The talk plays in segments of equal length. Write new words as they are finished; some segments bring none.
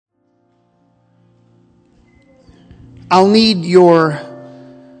I'll need your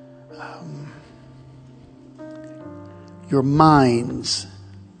minds.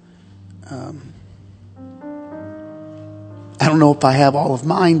 I don't know if I have all of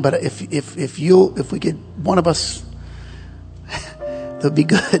mine, but if we could, one of us, that'd be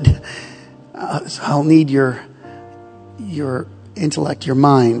good. So I'll need your intellect, your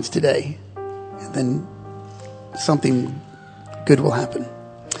minds today, and then something good will happen.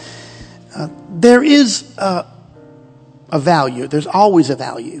 There is a value. There's always a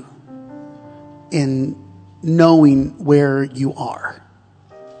value in knowing where you are.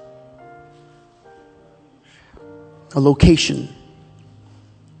 A location.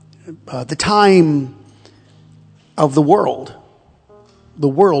 The time of the world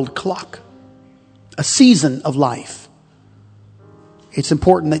clock. A season of life. It's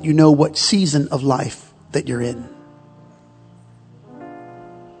important that you know what season of life that you're in.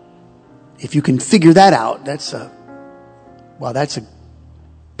 If you can figure that out, that's a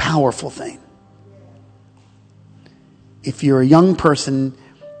powerful thing. If you're a young person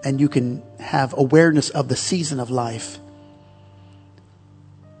and you can have awareness of the season of life,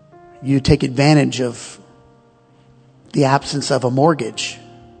 you take advantage of the absence of a mortgage,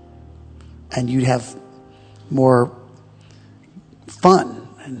 and you'd have more fun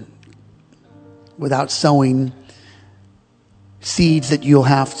and without sowing seeds that you'll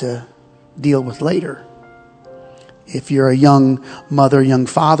have to deal with later. If you're a young mother, young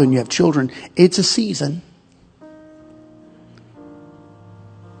father, and you have children, it's a season.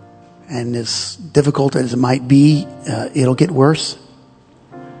 And as difficult as it might be, it'll get worse.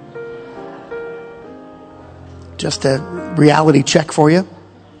 Just a reality check for you.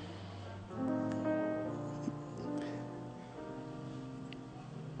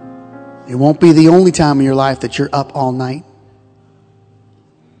 It won't be the only time in your life that you're up all night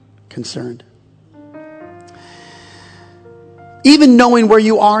concerned. Even knowing where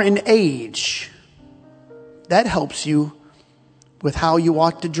you are in age, that helps you with how you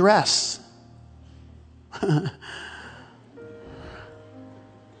ought to dress.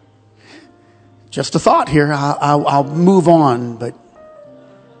 Just a thought here. I'll move on, but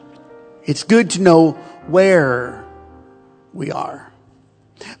it's good to know where we are.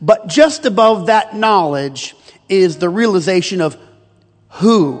 But just above that knowledge is the realization of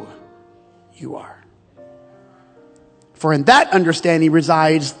who you are. For in that understanding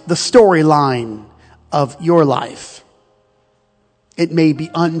resides the storyline of your life. It may be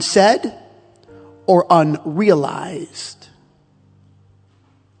unsaid or unrealized,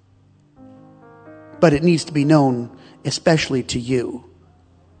 but it needs to be known, especially to you,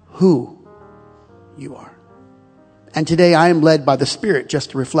 who you are. And today I am led by the Spirit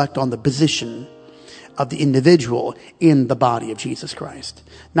just to reflect on the position of the individual in the body of Jesus Christ.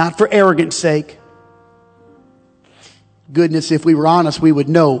 Not for arrogance sake. Goodness, if we were honest, we would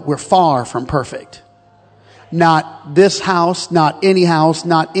know we're far from perfect. Not this house, not any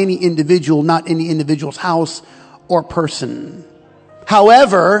individual, not any individual's house or person.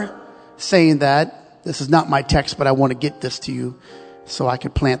 However, saying that, this is not my text, but I want to get this to you so I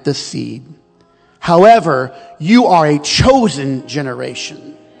can plant this seed. However, you are a chosen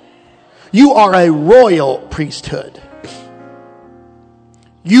generation. You are a royal priesthood.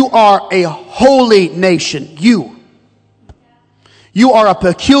 You are a holy nation. You are a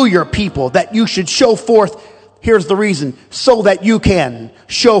peculiar people that you should show forth. Here's the reason. So that you can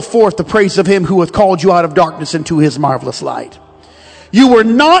show forth the praise of him who hath called you out of darkness into his marvelous light. You were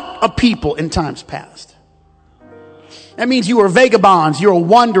not a people in times past. That means you were vagabonds. You were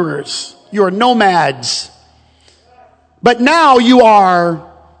wanderers. You are nomads. But now you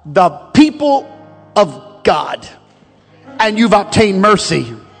are the people of God. And you've obtained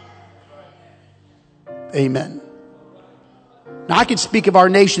mercy. Amen. Now I could speak of our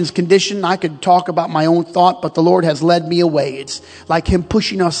nation's condition. I could talk about my own thought, but the Lord has led me away. It's like him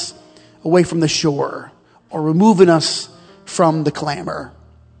pushing us away from the shore or removing us from the clamor.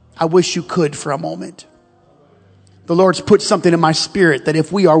 I wish you could for a moment. The Lord's put something in my spirit that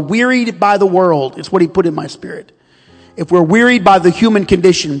if we are wearied by the world, it's what he put in my spirit. If we're wearied by the human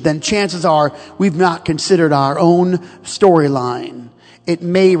condition, then chances are we've not considered our own storyline. It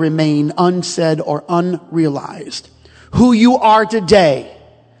may remain unsaid or unrealized. Who you are today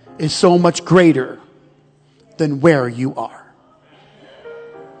is so much greater than where you are.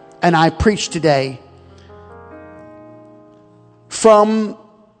 And I preach today from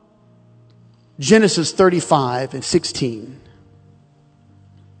Genesis 35 and 16.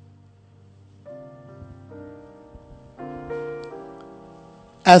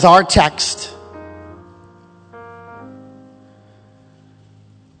 As our text.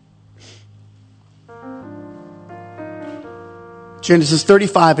 Genesis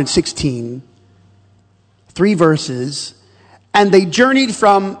 35 and 16, 3 verses. And they journeyed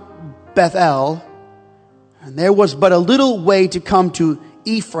from Bethel, and there was but a little way to come to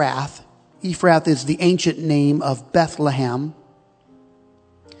Ephrath. Ephrath is the ancient name of Bethlehem.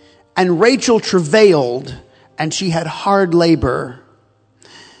 And Rachel travailed, and she had hard labor.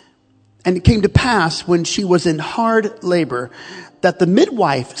 And it came to pass, when she was in hard labor, that the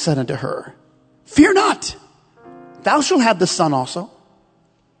midwife said unto her, Fear not, thou shalt have the son also.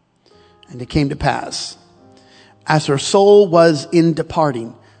 And it came to pass, as her soul was in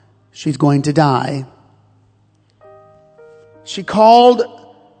departing, she's going to die, she called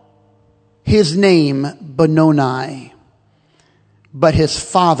his name Benoni, but his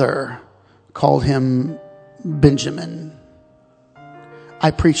father called him Benjamin.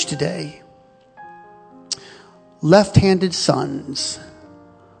 I preach today, left-handed sons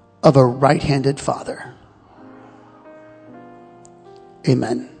of a right-handed father.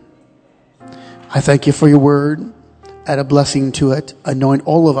 Amen. I thank you for your word. Add a blessing to it. Anoint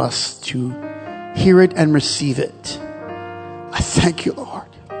all of us to hear it and receive it. I thank you, Lord.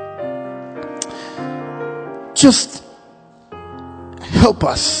 Just help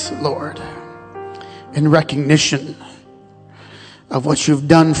us, Lord, in recognition of what you've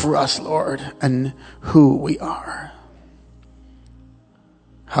done for us, Lord, and who we are.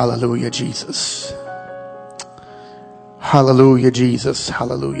 Hallelujah, Jesus. Hallelujah, Jesus.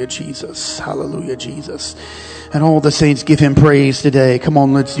 Hallelujah, Jesus. Hallelujah, Jesus. And all the saints give him praise today. Come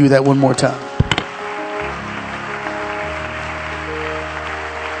on, let's do that one more time.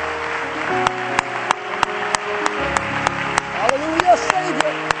 Hallelujah,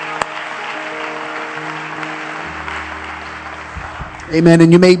 Savior. Amen.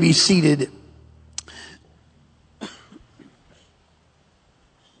 And you may be seated.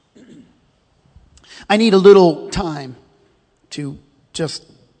 I need a little time to just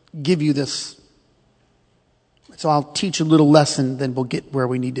give you this. So I'll teach a little lesson, then we'll get where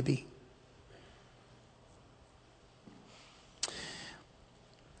we need to be.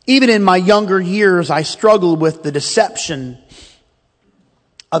 Even in my younger years, I struggled with the deception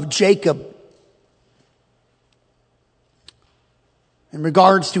of Jacob in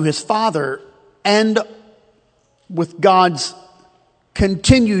regards to his father and with God's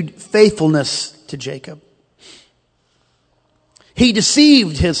continued faithfulness to Jacob. He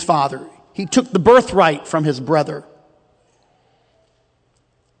deceived his father. He took the birthright from his brother.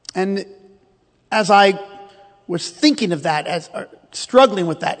 And as I was thinking of that, struggling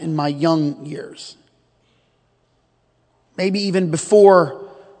with that in my young years, maybe even before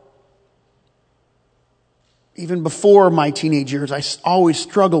my teenage years, I always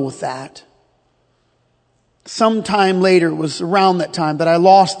struggle with that. Sometime later, it was around that time that I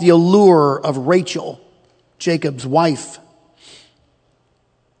lost the allure of Rachel, Jacob's wife.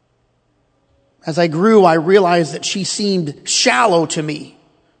 As I grew, I realized that she seemed shallow to me.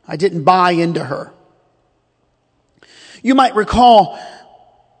 I didn't buy into her. You might recall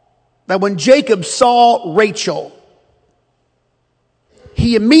that when Jacob saw Rachel,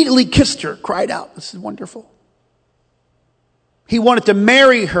 he immediately kissed her, cried out, "This is wonderful." He wanted to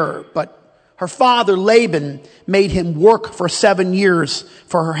marry her, but her father Laban made him work for 7 years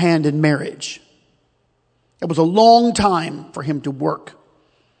for her hand in marriage. It was a long time for him to work.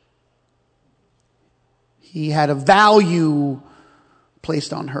 He had a value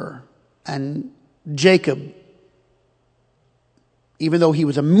placed on her. And Jacob, even though he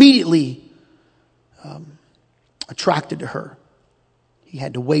was immediately attracted to her, he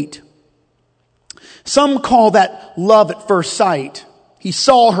had to wait. Some call that love at first sight. He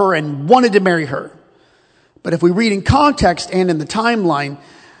saw her and wanted to marry her. But if we read in context and in the timeline,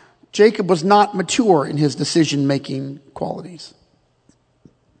 Jacob was not mature in his decision-making qualities.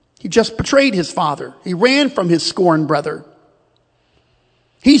 He just betrayed his father. He ran from his scorned brother.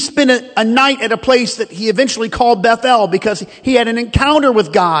 He spent a night at a place that he eventually called Bethel because he had an encounter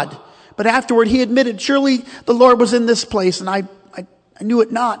with God. But afterward he admitted, surely the Lord was in this place, and I knew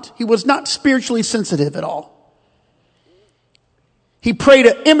it not. He was not spiritually sensitive at all. He prayed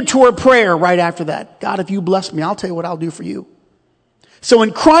an immature prayer right after that. God, if you bless me, I'll tell you what I'll do for you. So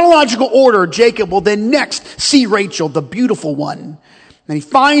in chronological order, Jacob will then next see Rachel, the beautiful one. And he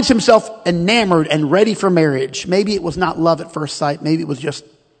finds himself enamored and ready for marriage. Maybe it was not love at first sight. Maybe it was just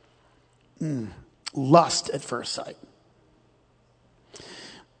lust at first sight.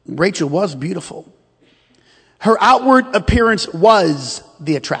 Rachel was beautiful. Her outward appearance was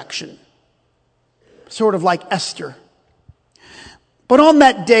the attraction. Sort of like Esther. But on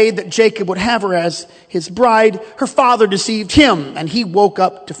that day that Jacob would have her as his bride, her father deceived him, and he woke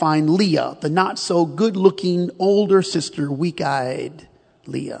up to find Leah, the not so good-looking older sister, weak-eyed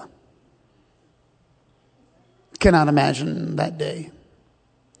Leah. Cannot imagine that day.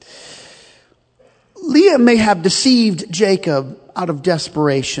 Leah may have deceived Jacob out of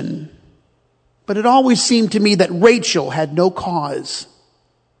desperation, but it always seemed to me that Rachel had no cause.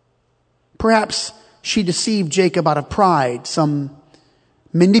 Perhaps she deceived Jacob out of pride, some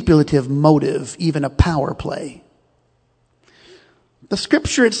manipulative motive, even a power play. The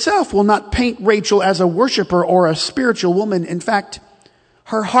scripture itself will not paint Rachel as a worshiper or a spiritual woman. In fact,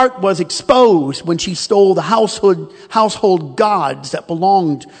 her heart was exposed when she stole the household gods that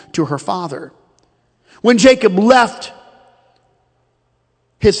belonged to her father. When Jacob left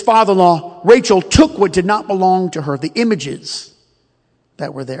his father-in-law, Rachel took what did not belong to her, the images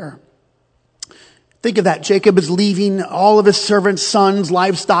that were there. Think of that. Jacob is leaving all of his servants, sons,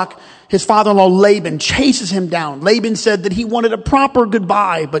 livestock. His father-in-law Laban chases him down. Laban said that he wanted a proper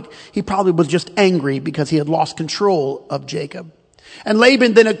goodbye, but he probably was just angry because he had lost control of Jacob. And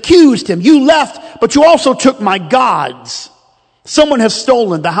Laban then accused him. You left, but you also took my gods. Someone has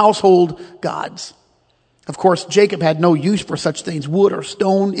stolen the household gods. Of course, Jacob had no use for such things, wood or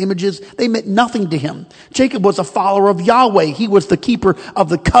stone images. They meant nothing to him. Jacob was a follower of Yahweh. He was the keeper of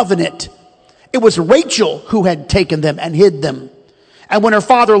the covenant. It was Rachel who had taken them and hid them. And when her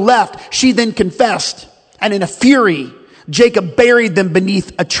father left, she then confessed. And in a fury, Jacob buried them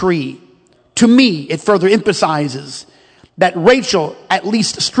beneath a tree. To me, it further emphasizes that Rachel at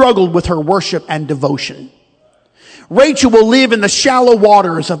least struggled with her worship and devotion. Rachel will live in the shallow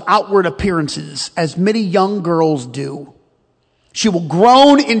waters of outward appearances, as many young girls do. She will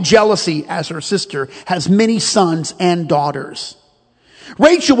groan in jealousy as her sister has many sons and daughters.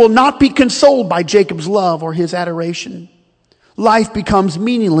 Rachel will not be consoled by Jacob's love or his adoration. Life becomes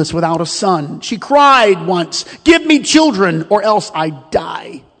meaningless without a son. She cried once, "Give me children or else I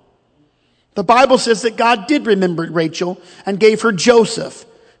die." The Bible says that God did remember Rachel and gave her Joseph,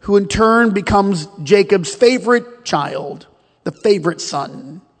 who in turn becomes Jacob's favorite child, the favorite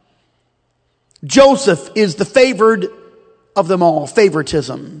son. Joseph is the favored of them all,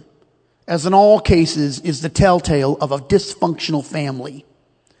 favoritism, as in all cases is the telltale of a dysfunctional family.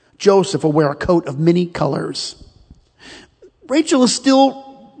 Joseph will wear a coat of many colors. Rachel is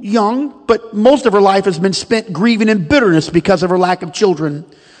still young, but most of her life has been spent grieving in bitterness because of her lack of children.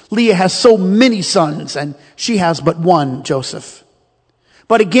 Leah has so many sons, and she has but one, Joseph.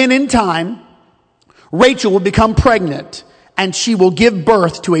 But again in time, Rachel will become pregnant, and she will give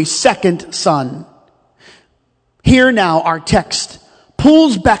birth to a second son. Here now our text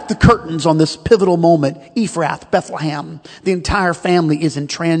pulls back the curtains on this pivotal moment. Ephrath, Bethlehem. The entire family is in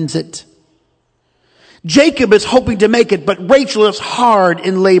transit. Jacob is hoping to make it, but Rachel is hard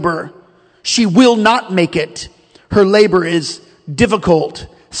in labor. She will not make it. Her labor is difficult.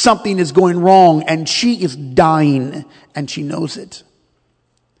 Something is going wrong, and she is dying, and she knows it.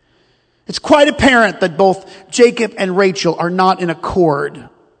 It's quite apparent that both Jacob and Rachel are not in accord.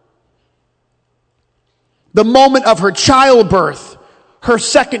 The moment of her childbirth, her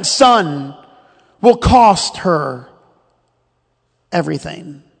second son, will cost her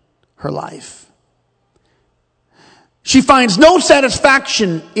everything, her life. She finds no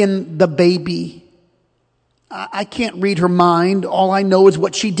satisfaction in the baby. I can't read her mind. All I know is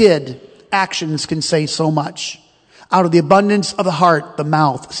what she did. Actions can say so much. Out of the abundance of the heart, the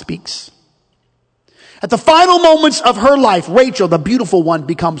mouth speaks. At the final moments of her life, Rachel, the beautiful one,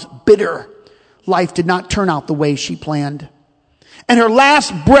 becomes bitter. Life did not turn out the way she planned. And her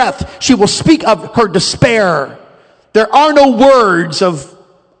last breath, she will speak of her despair. There are no words of,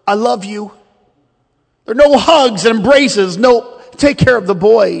 "I love you." There are no hugs and embraces. No, "Take care of the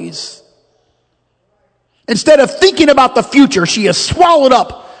boys." Instead of thinking about the future, she is swallowed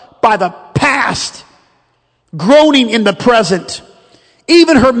up by the past, groaning in the present.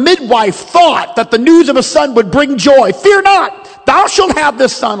 Even her midwife thought that the news of a son would bring joy. "Fear not, thou shalt have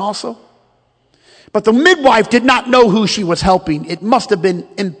this son also." But the midwife did not know who she was helping. It must have been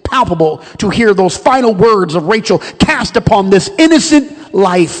impalpable to hear those final words of Rachel cast upon this innocent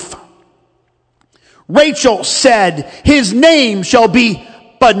life. Rachel said, "His name shall be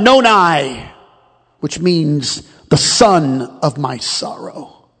Benoni," which means the son of my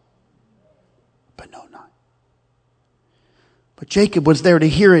sorrow. Benoni. But Jacob was there to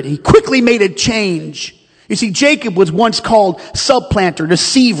hear it. He quickly made a change. You see, Jacob was once called supplanter,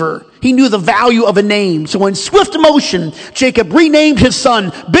 deceiver. He knew the value of a name. So in swift motion, Jacob renamed his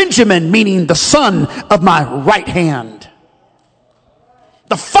son Benjamin, meaning the son of my right hand.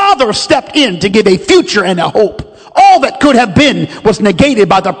 The father stepped in to give a future and a hope. All that could have been was negated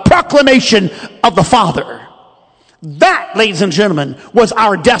by the proclamation of the Father. That, ladies and gentlemen, was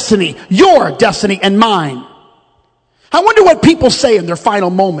our destiny, your destiny and mine. I wonder what people say in their final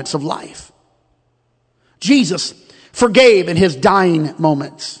moments of life. Jesus forgave in his dying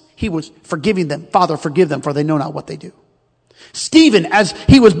moments. He was forgiving them. Father, forgive them, for they know not what they do. Stephen, as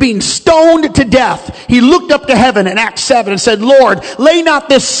he was being stoned to death, he looked up to heaven in Acts 7 and said, Lord, lay not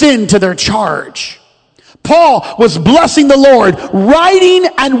this sin to their charge. Paul was blessing the Lord, writing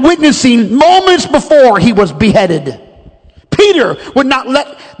and witnessing moments before he was beheaded. Peter would not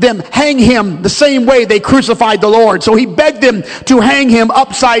let them hang him the same way they crucified the Lord, so he begged them to hang him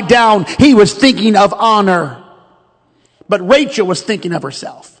upside down. He was thinking of honor. But Rachel was thinking of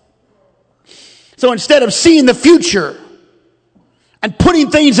herself. So instead of seeing the future and putting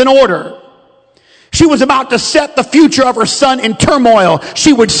things in order, she was about to set the future of her son in turmoil.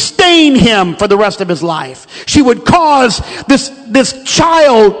 She would stain him for the rest of his life. She would cause this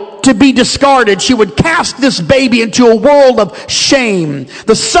child to be discarded. She would cast this baby into a world of shame.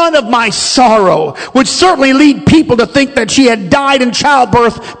 The son of my sorrow would certainly lead people to think that she had died in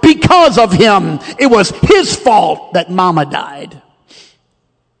childbirth because of him. It was his fault that mama died.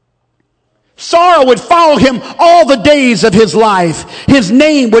 Sorrow would follow him all the days of his life. His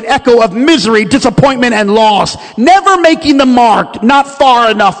name would echo of misery, disappointment, and loss, never making the mark, not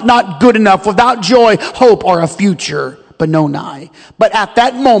far enough, not good enough, without joy, hope, or a future. Benoni. But at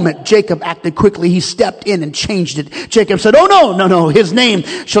that moment, Jacob acted quickly. He stepped in and changed it. Jacob said, oh no. His name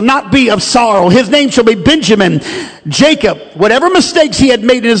shall not be of sorrow. His name shall be Benjamin. Jacob, whatever mistakes he had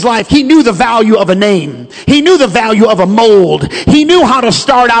made in his life, he knew the value of a name. He knew the value of a mold. He knew how to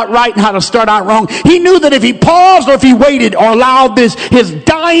start out right and how to start out wrong. He knew that if he paused or if he waited or allowed his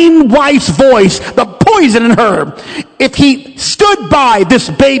dying wife's voice, the poison in her, if he stood by, this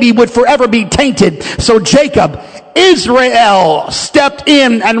baby would forever be tainted. So Jacob, Israel, stepped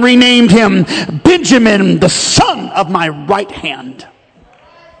in and renamed him Benjamin, the son of my right hand.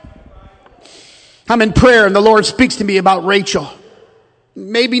 I'm in prayer and the Lord speaks to me about Rachel.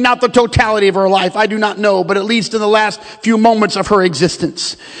 Maybe not the totality of her life, I do not know, but at least in the last few moments of her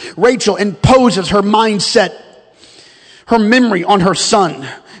existence. Rachel imposes her mindset, her memory on her son.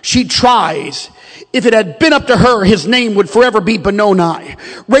 She tries. If it had been up to her, his name would forever be Benoni.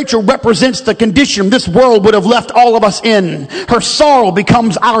 Rachel represents the condition this world would have left all of us in. Her sorrow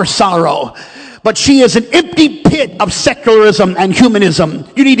becomes our sorrow. But she is an empty pit of secularism and humanism.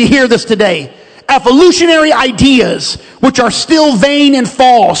 You need to hear this today. Evolutionary ideas, which are still vain and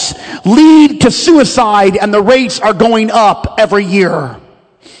false, lead to suicide, and the rates are going up every year.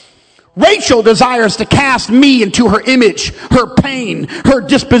 Rachel desires to cast me into her image, her pain, her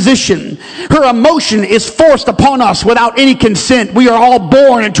disposition. Her emotion is forced upon us without any consent. We are all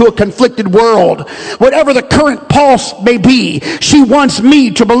born into a conflicted world. Whatever the current pulse may be, she wants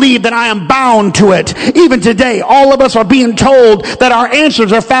me to believe that I am bound to it. Even today, all of us are being told that our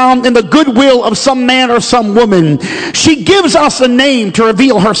answers are found in the goodwill of some man or some woman. She gives us a name to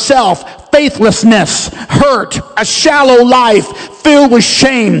reveal herself. Faithlessness, hurt, a shallow life filled with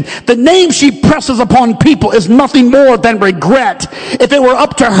shame. The name she presses upon people is nothing more than regret. If it were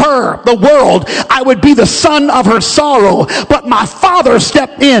up to her, the world, I would be the son of her sorrow. But my Father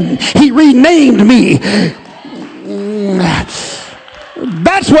stepped in. He renamed me.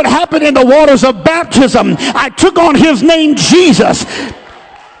 That's what happened in the waters of baptism. I took on his name, Jesus.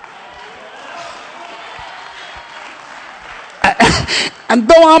 And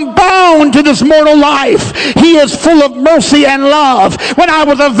though I'm bound to this mortal life, he is full of mercy and love. When I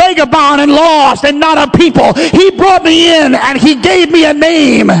was a vagabond and lost and not a people, he brought me in and he gave me a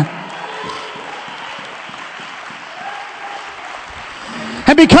name.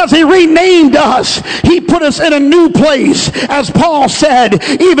 And because he renamed us, he put us in a new place. As Paul said,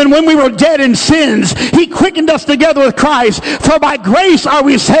 even when we were dead in sins, he quickened us together with Christ. For by grace are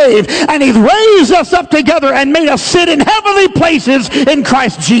we saved. And he raised us up together and made us sit in heavenly places in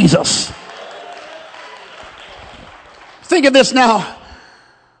Christ Jesus. Think of this now.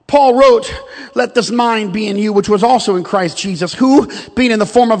 Paul wrote, let this mind be in you, which was also in Christ Jesus, who, being in the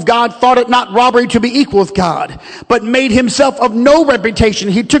form of God, thought it not robbery to be equal with God, but made himself of no reputation.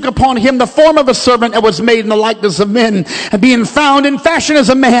 He took upon him the form of a servant and was made in the likeness of men. And being found in fashion as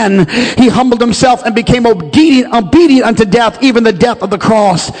a man, he humbled himself and became obedient unto death, even the death of the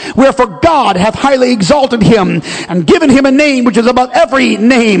cross. Wherefore God hath highly exalted him and given him a name which is above every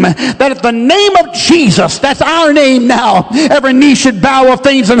name, that at the name of Jesus, that's our name now, every knee should bow of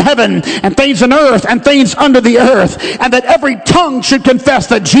things in heaven and things on earth and things under the earth, and that every tongue should confess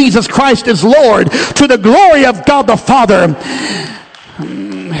that Jesus Christ is Lord, to the glory of God the Father.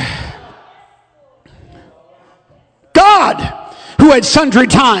 God, who at sundry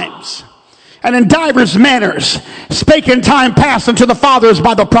times and in divers manners spake in time past unto the fathers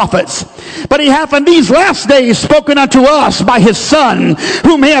by the prophets. But he hath in these last days spoken unto us by his Son,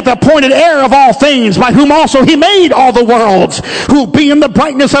 whom he hath appointed heir of all things, by whom also he made all the worlds, who being the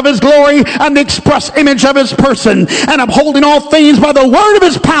brightness of his glory and the express image of his person, and upholding all things by the word of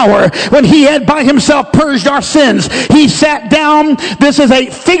his power, when he had by himself purged our sins, he sat down. This is a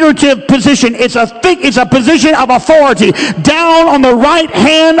figurative position. It's a position of authority, down on the right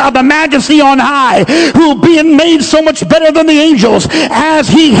hand of the majesty on high, who being made so much better than the angels, as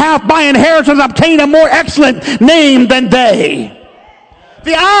he hath by inheritance obtained a more excellent name than they.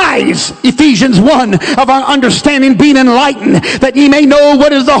 The eyes, Ephesians 1, of our understanding being enlightened, that ye may know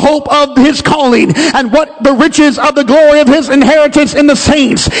what is the hope of his calling, and what the riches of the glory of his inheritance in the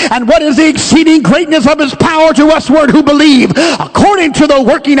saints, and what is the exceeding greatness of his power to usward who believe, according to the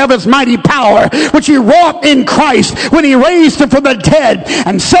working of his mighty power, which he wrought in Christ, when he raised him from the dead,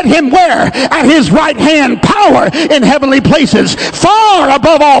 and set him where? At his right hand, power in heavenly places, far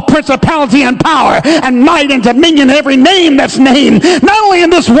above all principality and power, and might and dominion, every name that's named, not only in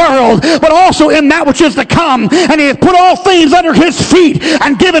this world, but also in that which is to come. And he hath put all things under his feet,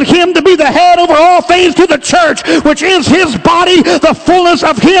 and given him to be the head over all things to the church, which is his body, the fullness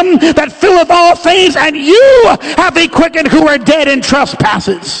of him that filleth all things. And you have he quickened who are dead in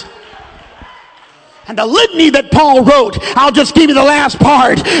trespasses. And the litany that Paul wrote, I'll just give you the last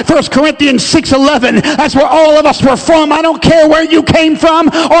part. 1 Corinthians 6:11. That's where all of us were from. I don't care where you came from,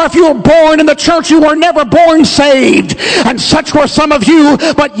 or if you were born in the church, you were never born saved. And such were some of you,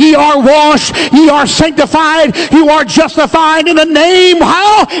 but ye are washed, ye are sanctified, you are justified in the name,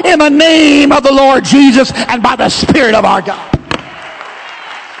 how? In the name of the Lord Jesus, and by the Spirit of our God.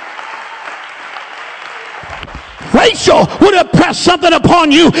 Rachel would have pressed something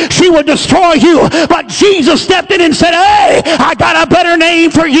upon you, she would destroy you. But Jesus stepped in and said, hey, I got a better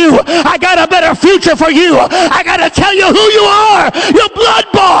name for you. I got a better future for you. I got to tell you who you are. You're blood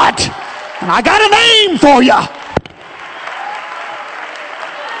bought. And I got a name for you.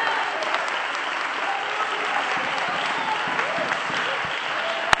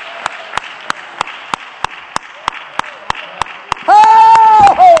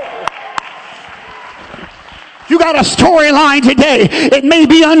 You got a storyline today. It may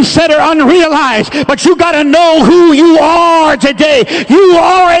be unsaid or unrealized, but you got to know who you are today. You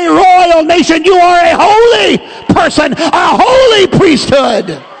are a royal nation. You are a holy person, a holy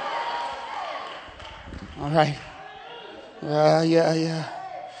priesthood. All right. Yeah.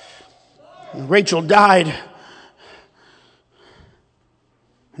 Rachel died,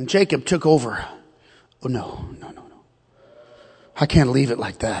 and Jacob took over. Oh, no. I can't leave it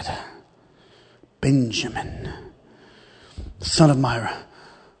like that. Benjamin, son of my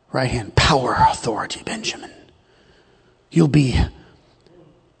right hand, power, authority, Benjamin. You'll be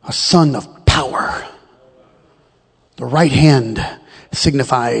a son of power. The right hand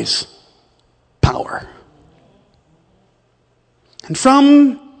signifies power. And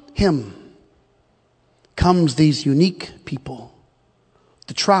from him comes these unique people,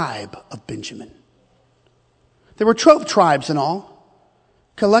 the tribe of Benjamin. There were 12 tribes in all.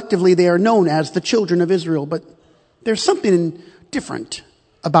 Collectively, they are known as the children of Israel, but there's something different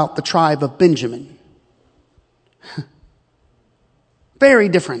about the tribe of Benjamin. Very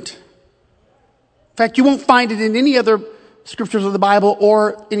different. In fact, you won't find it in any other scriptures of the Bible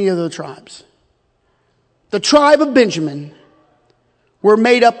or any other tribes. The tribe of Benjamin were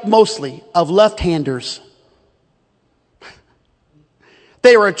made up mostly of left-handers.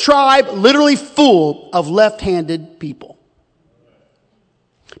 They were a tribe literally full of left-handed people.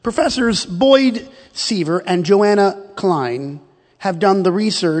 Professors Boyd Seaver and Joanna Klein have done the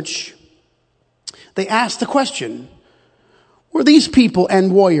research. They asked the question, were these people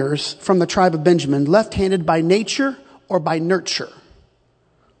and warriors from the tribe of Benjamin left-handed by nature or by nurture?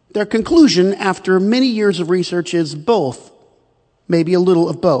 Their conclusion after many years of research is both, maybe a little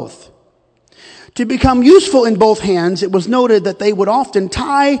of both. To become useful in both hands, it was noted that they would often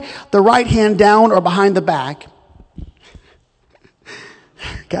tie the right hand down or behind the back.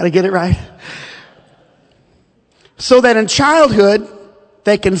 Got to get it right. So that in childhood,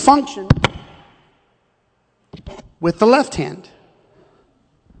 they can function with the left hand.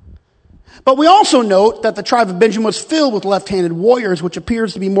 But we also note that the tribe of Benjamin was filled with left-handed warriors, which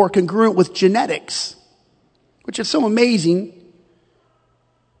appears to be more congruent with genetics, which is so amazing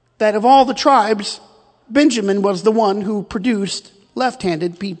that of all the tribes, Benjamin was the one who produced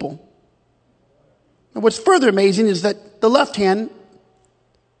left-handed people. And what's further amazing is that the left hand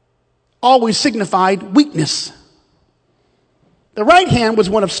always signified weakness. The right hand was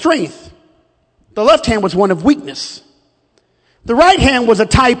one of strength. The left hand was one of weakness. The right hand was a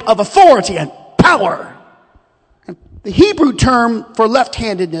type of authority and power. The Hebrew term for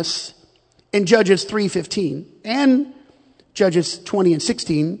left-handedness in Judges 3:15 and Judges 20 and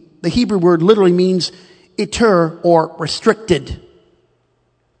 16, the Hebrew word literally means itur, or restricted.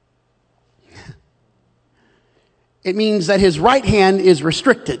 It means that his right hand is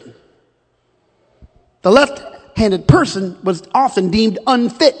restricted. The left-handed person was often deemed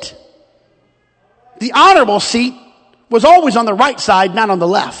unfit. The honorable seat was always on the right side, not on the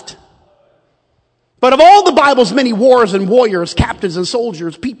left. But of all the Bible's many wars and warriors, captains and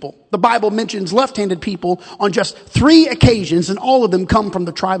soldiers, people, the Bible mentions left-handed people on just 3 occasions, and all of them come from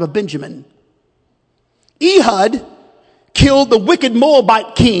the tribe of Benjamin. Ehud killed the wicked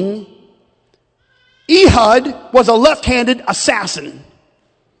Moabite king. Ehud was a left-handed assassin.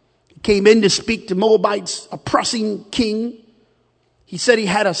 He came in to speak to Moabite's oppressing king. He said he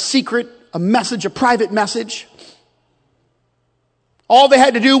had a secret, a message, a private message. All they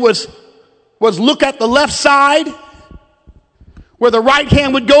had to do was look at the left side where the right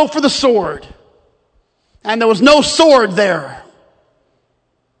hand would go for the sword. And there was no sword there.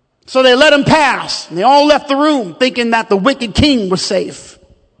 So they let him pass. And they all left the room thinking that the wicked king was safe.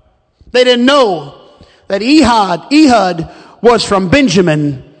 They didn't know that Ehud was from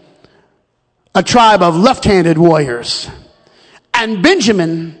Benjamin, a tribe of left-handed warriors. And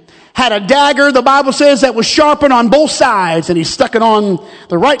Benjamin had a dagger, the Bible says, that was sharpened on both sides, and he stuck it on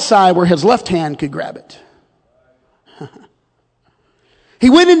the right side where his left hand could grab it. He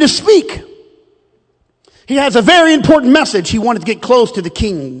went in to speak. He has a very important message. He wanted to get close to the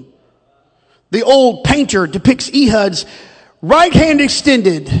king. The old painter depicts Ehud's right hand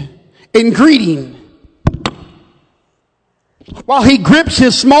extended in greeting, while he grips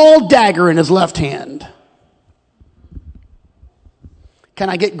his small dagger in his left hand. Can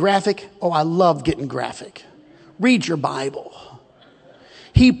I get graphic? Oh, I love getting graphic. Read your Bible.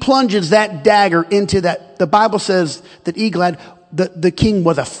 He plunges that dagger into that. The Bible says that Eglah, the king,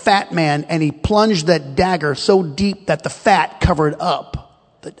 was a fat man, and he plunged that dagger so deep that the fat covered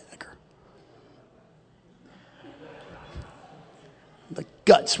up the dagger. The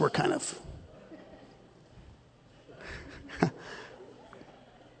guts were kind of...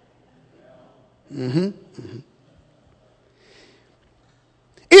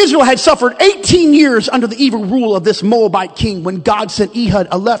 Israel had suffered 18 years under the evil rule of this Moabite king when God sent Ehud,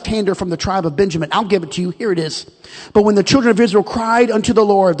 a left-hander from the tribe of Benjamin. I'll give it to you. Here it is. But when the children of Israel cried unto the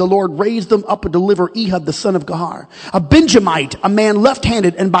Lord raised them up to deliver Ehud, the son of Gahar, a Benjamite, a man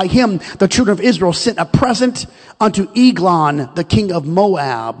left-handed, and by him the children of Israel sent a present unto Eglon, the king of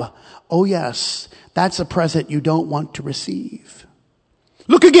Moab. Oh yes, that's a present you don't want to receive.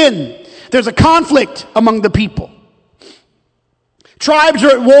 Look again. There's a conflict among the people. Tribes are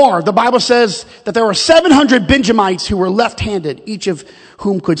at war. The Bible says that there were 700 Benjamites who were left-handed, each of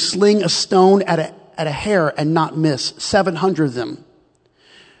whom could sling a stone at a hair and not miss. 700 of them.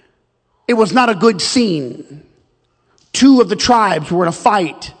 It was not a good scene. 2 of the tribes were in a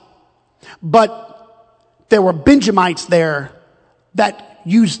fight, but there were Benjamites there that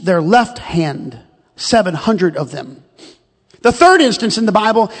used their left hand. 700 of them. The third instance in the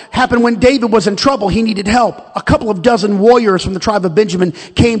Bible happened when David was in trouble. He needed help. A couple of dozen warriors from the tribe of Benjamin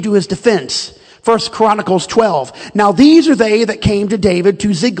came to his defense. 1 Chronicles 12. Now these are they that came to David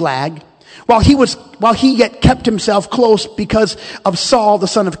to Ziklag while he yet kept himself close because of Saul the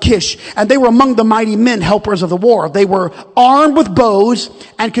son of Kish. And they were among the mighty men, helpers of the war. They were armed with bows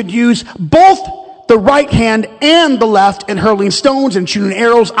and could use both the right hand and the left in hurling stones and shooting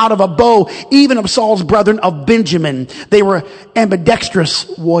arrows out of a bow, even of Saul's brethren of Benjamin. They were ambidextrous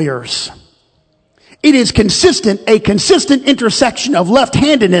warriors. It is a consistent intersection of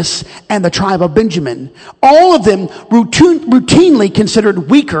left-handedness and the tribe of Benjamin. All of them routinely considered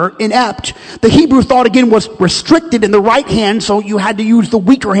weaker, inept. The Hebrew thought again was restricted in the right hand, so you had to use the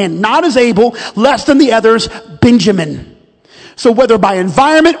weaker hand. Not as able, less than the others, Benjamin. So whether by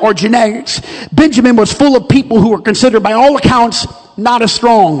environment or genetics, Benjamin was full of people who were considered by all accounts not as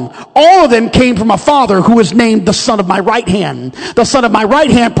strong. All of them came from a father who was named the son of my right hand. The son of my right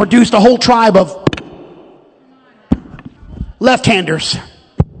hand produced a whole tribe of left-handers.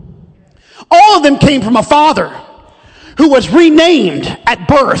 All of them came from a father who was renamed at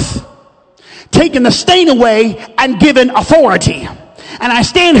birth, taken the stain away, and given authority. And I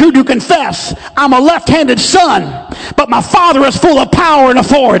stand here to confess I'm a left-handed son, but my father is full of power and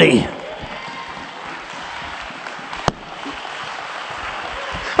authority.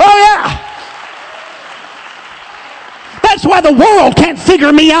 Oh yeah. That's why the world can't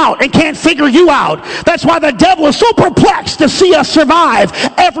figure me out and can't figure you out. That's why the devil is so perplexed to see us survive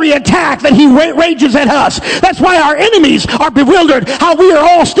every attack that he rages at us. That's why our enemies are bewildered how we are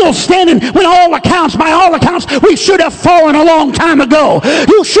all still standing when by all accounts, we should have fallen a long time ago.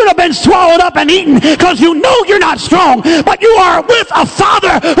 You should have been swallowed up and eaten because you know you're not strong, but you are with a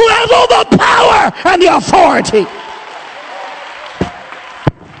Father who has all the power and the authority.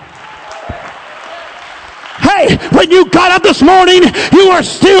 Hey, when you got up this morning, you are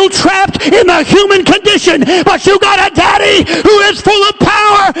still trapped in the human condition, but you got a daddy who is full of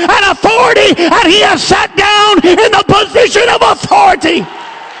power and authority, and he has sat down in the position of authority.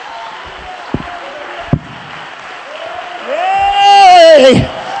 Yay!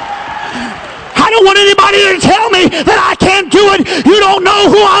 I don't want anybody to tell me that I can't do it. You don't know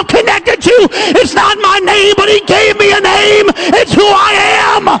who I'm connected to. It's not my name, but he gave me a name. It's who I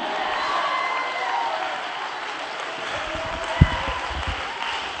am.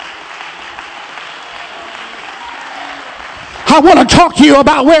 I want to talk to you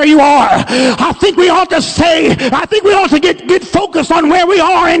about where you are. I think we ought to get focused on where we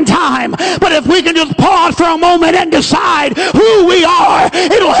are in time. But if we can just pause for a moment and decide who we are,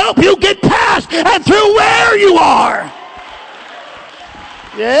 it'll help you get past and through where you are.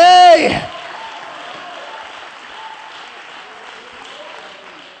 Yay!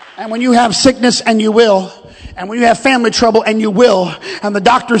 And when you have sickness, and you will, and when you have family trouble, and you will, and the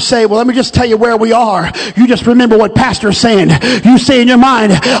doctors say, well, let me just tell you where we are. You just remember what Pastor's saying. You say in your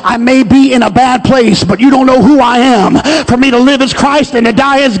mind, I may be in a bad place, but you don't know who I am. For me to live is Christ and to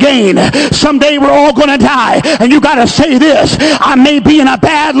die is gain. Someday we're all going to die. And you got to say this, I may be in a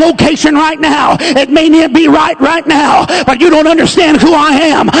bad location right now. It may not be right now, but you don't understand who I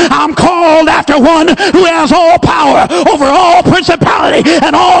am. I'm called after one who has all power over all principality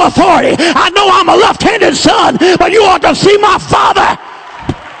and all authority. I know I'm a left-handed son, but you ought to see my Father.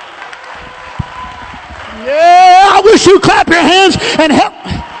 Yeah, I wish you'd clap your hands and help.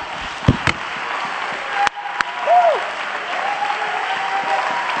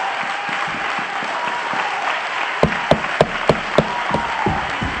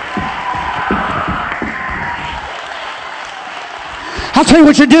 I'll tell you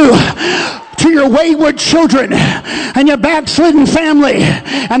what you do to your wayward children and your backslidden family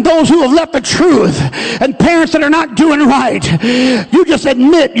and those who have left the truth and parents that are not doing right. You just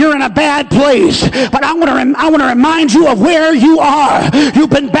admit you're in a bad place, but I want to remind you of where you are. You've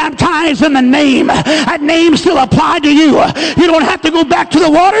been baptized in the name. That name still applied to you. You don't have to go back to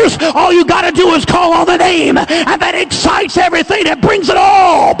the waters. All you got to do is call on the name, and that excites everything. It brings it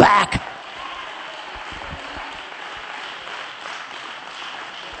all back.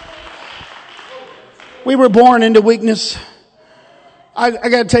 We were born into weakness. I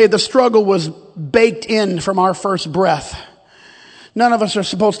got to tell you, the struggle was baked in from our first breath. None of us are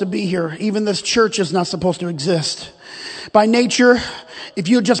supposed to be here. Even this church is not supposed to exist. By nature, if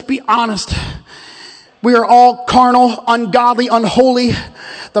you'll just be honest, we are all carnal, ungodly, unholy.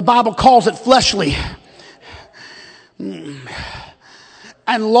 The Bible calls it fleshly. And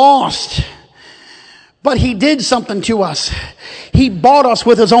lost. But he did something to us. He bought us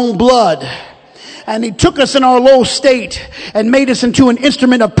with his own blood. And he took us in our low state and made us into an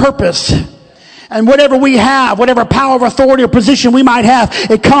instrument of purpose. And whatever we have, whatever power of authority or position we might have,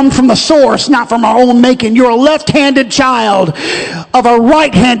 it comes from the source, not from our own making. You're a left-handed child of a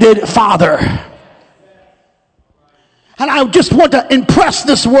right-handed father. And I just want to impress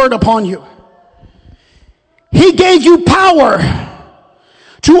this word upon you. He gave you power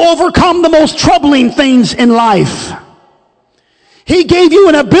to overcome the most troubling things in life. He gave you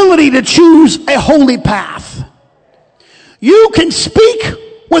an ability to choose a holy path. You can speak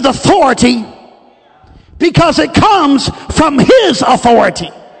with authority because it comes from his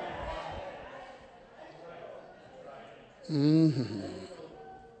authority. I'm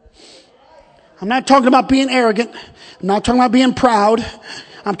not talking about being arrogant. I'm not talking about being proud.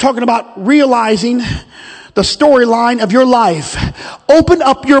 I'm talking about realizing the storyline of your life. Open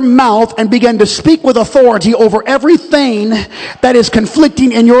up your mouth and begin to speak with authority over everything that is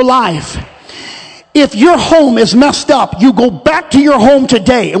conflicting in your life. If your home is messed up, you go back to your home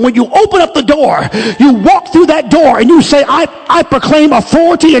today. And when you open up the door, you walk through that door and you say, I proclaim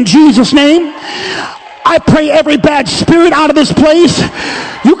authority in Jesus' name. I pray every bad spirit out of this place.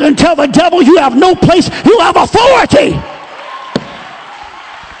 You can tell the devil you have no place. You have authority.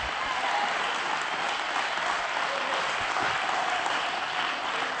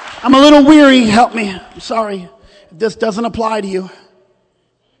 I'm a little weary. Help me. I'm sorry. If this doesn't apply to you,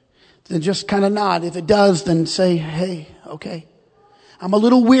 then just kind of nod. If it does, then say, hey, okay. I'm a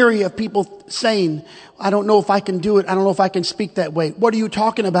little weary of people saying, I don't know if I can do it. I don't know if I can speak that way. What are you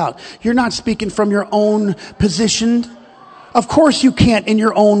talking about? You're not speaking from your own position. Of course you can't in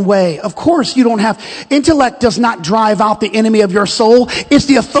your own way. Of course you don't have. Intellect does not drive out the enemy of your soul. It's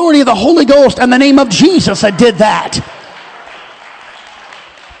the authority of the Holy Ghost and the name of Jesus that did that.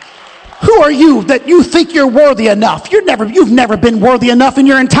 Who are you that you think you're worthy enough? You've never been worthy enough in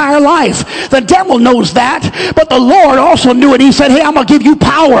your entire life. The devil knows that, but the Lord also knew it. He said, hey, I'm going to give you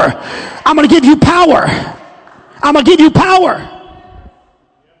power. I'm going to give you power. I'm going to give you power.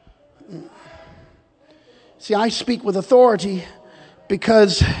 See, I speak with authority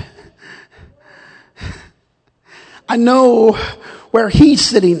because I know where he's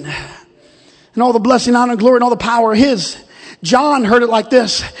sitting and all the blessing, honor, and glory, and all the power are his. John heard it like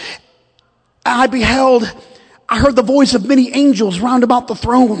this. I heard the voice of many angels round about the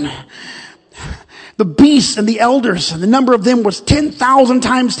throne. The beasts and the elders, and the number of them was 10,000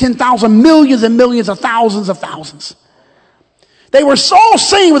 times 10,000, millions and millions of thousands. They were all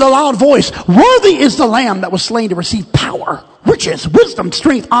saying with a loud voice, worthy is the Lamb that was slain to receive power, riches, wisdom,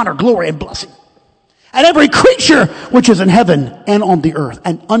 strength, honor, glory, and blessing. And every creature which is in heaven and on the earth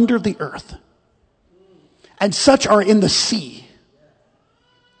and under the earth, and such are in the sea,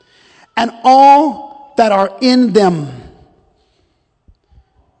 and all that are in them,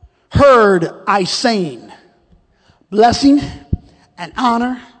 heard I saying, blessing and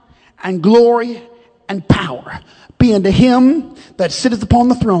honor and glory and power be unto him that sitteth upon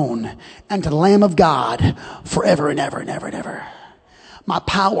the throne and to the Lamb of God forever and ever and ever and ever. My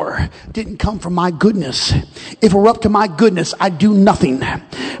power didn't come from my goodness. If it were up to my goodness, I'd do nothing.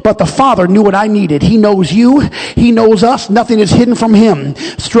 But the Father knew what I needed. He knows you. He knows us. Nothing is hidden from him.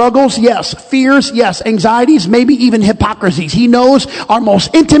 Struggles, yes. Fears, yes. Anxieties, maybe even hypocrisies. He knows our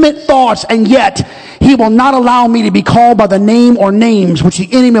most intimate thoughts, and yet he will not allow me to be called by the name or names which the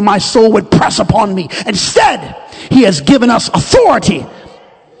enemy of my soul would press upon me. Instead, he has given us authority.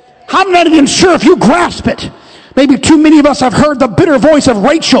 I'm not even sure if you grasp it. Maybe too many of us have heard the bitter voice of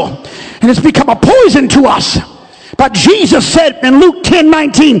Rachel, and it's become a poison to us. But Jesus said in Luke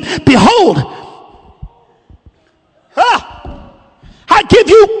 10:19, behold, I give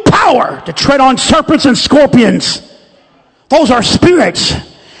you power to tread on serpents and scorpions. Those are spirits.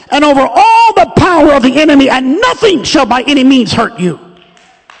 And over all the power of the enemy, and nothing shall by any means hurt you.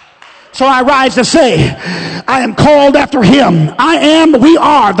 So I rise to say, I am called after him. We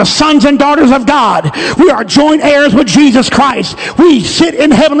are the sons and daughters of God. We are joint heirs with Jesus Christ. We sit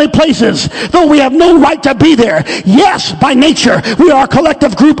in heavenly places, though we have no right to be there. Yes, by nature, we are a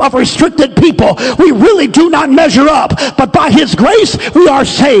collective group of restricted people. We really do not measure up, but by his grace, we are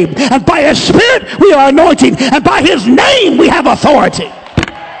saved. And by his spirit, we are anointing. And by his name, we have authority.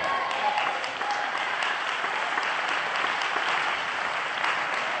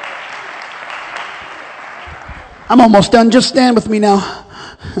 I'm almost done. Just stand with me now.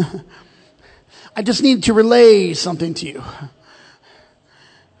 I just need to relay something to you.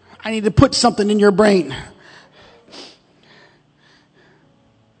 I need to put something in your brain.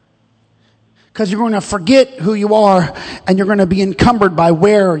 Because you're going to forget who you are, and you're going to be encumbered by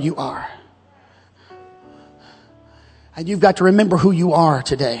where you are. And you've got to remember who you are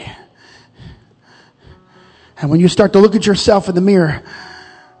today. And when you start to look at yourself in the mirror,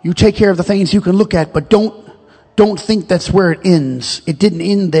 you take care of the things you can look at, but don't think that's where it ends. It didn't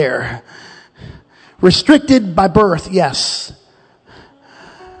end there. Restricted by birth, yes.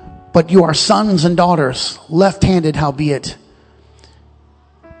 But you are sons and daughters, left-handed howbeit.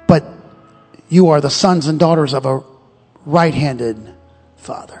 But you are the sons and daughters of a right-handed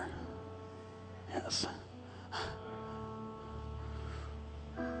Father. Yes.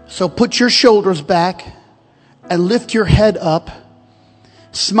 So put your shoulders back and lift your head up.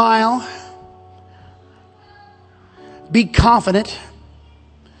 Smile. Be confident.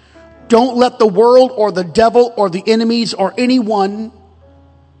 Don't let the world or the devil or the enemies or anyone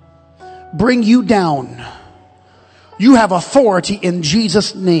bring you down. You have authority in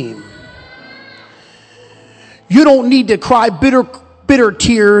Jesus' name. You don't need to cry bitter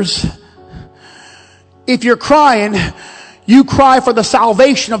tears. If you're crying, you cry for the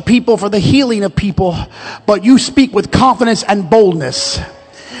salvation of people, for the healing of people, but you speak with confidence and boldness.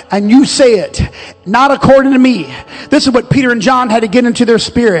 And you say it, not according to me. This is what Peter and John had to get into their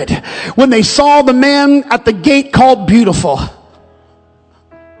spirit. When they saw the man at the gate called Beautiful,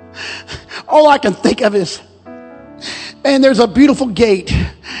 all I can think of is, and there's a beautiful gate.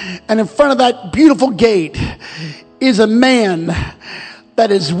 And in front of that beautiful gate is a man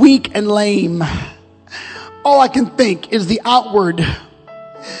that is weak and lame. All I can think is the outward,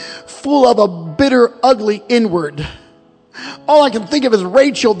 full of a bitter, ugly inward. All I can think of is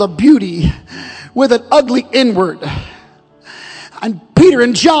Rachel, the beauty, with an ugly inward. And Peter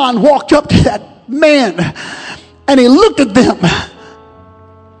and John walked up to that man, and he looked at them,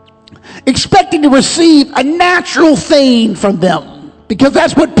 expecting to receive a natural thing from them. Because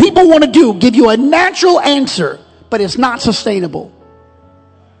that's what people want to do, give you a natural answer, but it's not sustainable.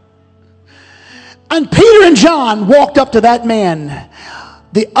 And Peter and John walked up to that man.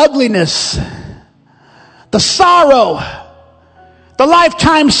 The ugliness, the sorrow, the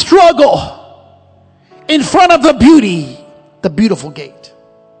lifetime struggle in front of the beauty, the beautiful gate.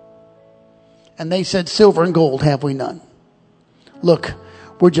 And they said, silver and gold have we none. Look,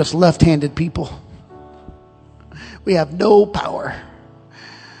 we're just left-handed people. We have no power.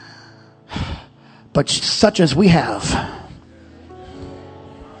 But such as we have.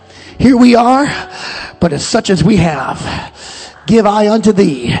 Here we are, but as such as we have, give I unto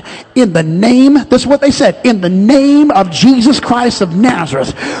thee in the name, this is what they said, in the name of Jesus Christ of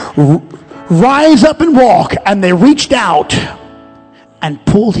Nazareth, rise up and walk. And they reached out and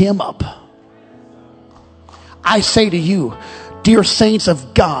pulled him up. I say to you, dear saints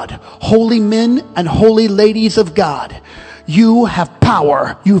of God, holy men and holy ladies of God, you have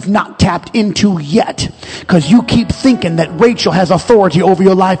power you've not tapped into yet, because you keep thinking that Rachel has authority over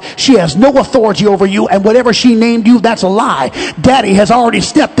your life. She has no authority over you, and whatever she named you, that's a lie. Daddy has already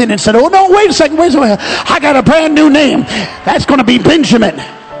stepped in and said, oh no, wait a second, I got a brand new name. That's going to be Benjamin.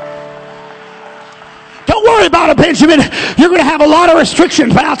 Don't worry about it, Benjamin. You're going to have a lot of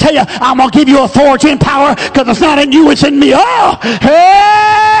restrictions, but I'll tell you, I'm going to give you authority and power, because it's not in you, it's in me. Oh,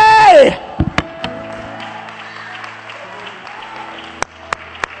 hey!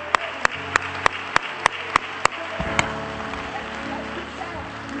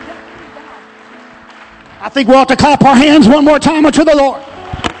 I think we ought to clap our hands one more time unto the Lord.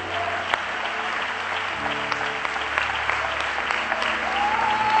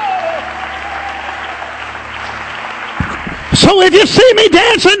 So if you see me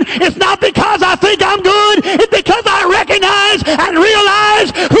dancing, it's not because I think I'm good. It's because I recognize and realize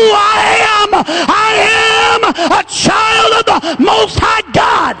who I am. I am a child of the Most High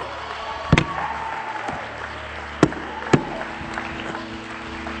God.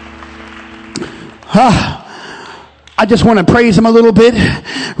 I just want to praise him a little bit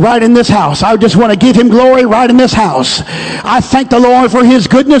right in this house. I just want to give him glory right in this house. I thank the Lord for his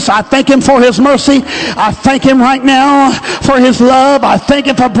goodness. I thank him for his mercy. I thank him right now for his love. I thank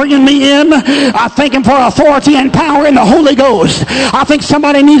him for bringing me in. I thank him for authority and power in the Holy Ghost. I think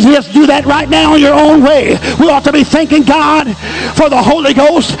somebody needs to just do that right now in your own way. We ought to be thanking God for the Holy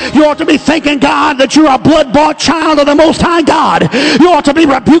Ghost. You ought to be thanking God that you're a blood-bought child of the Most High God. You ought to be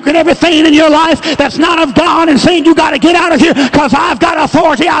rebuking everything in your life that's not of God and saying you got to get out of here, because I've got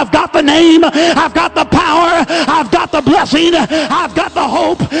authority, I've got the name, I've got the power, I've got the blessing, I've got the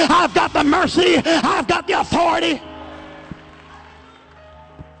hope, I've got the mercy, I've got the authority.